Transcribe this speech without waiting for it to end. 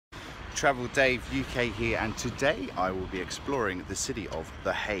Travel Dave UK here, and today I will be exploring the city of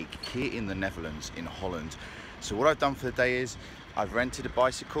The Hague here in the Netherlands in Holland. So what I've done for the day is I've rented a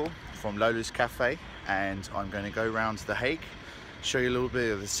bicycle from Lola's Cafe and I'm going to go around The Hague, show you a little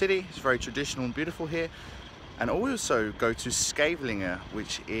bit of the city. It's very traditional and beautiful here, and also go to Scheveningen,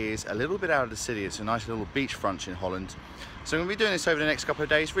 which is a little bit out of the city. It's a nice little beachfront in Holland. So I'm going to be doing this over the next couple of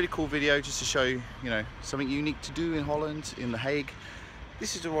days. Really cool video just to show you, something unique to do in Holland, in The Hague.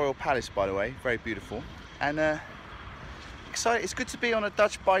 This is the Royal Palace, by the way, very beautiful. And excited. It's good to be on a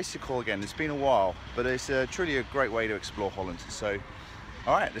Dutch bicycle again. It's been a while, but it's truly a great way to explore Holland. So,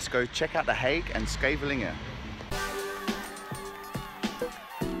 all right, let's go check out The Hague and Scheveningen.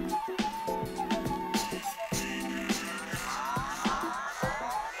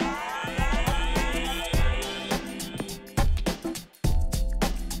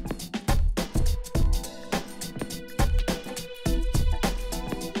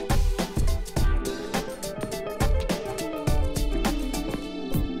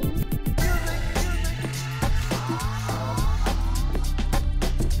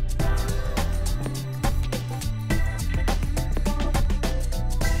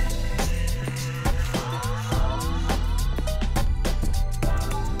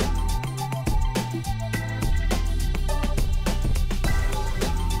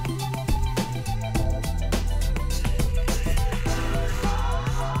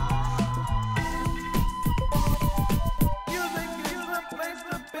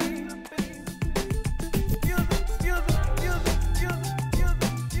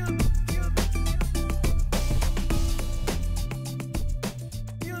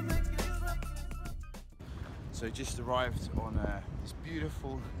 So just arrived on this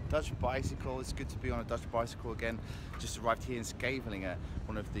beautiful Dutch bicycle. It's good to be on a Dutch bicycle again. Just arrived here in Scheveningen,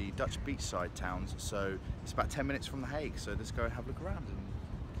 one of the Dutch beachside towns. So it's about 10 minutes from The Hague. So let's go and have a look around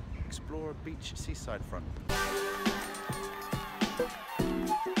and explore a beach seaside front.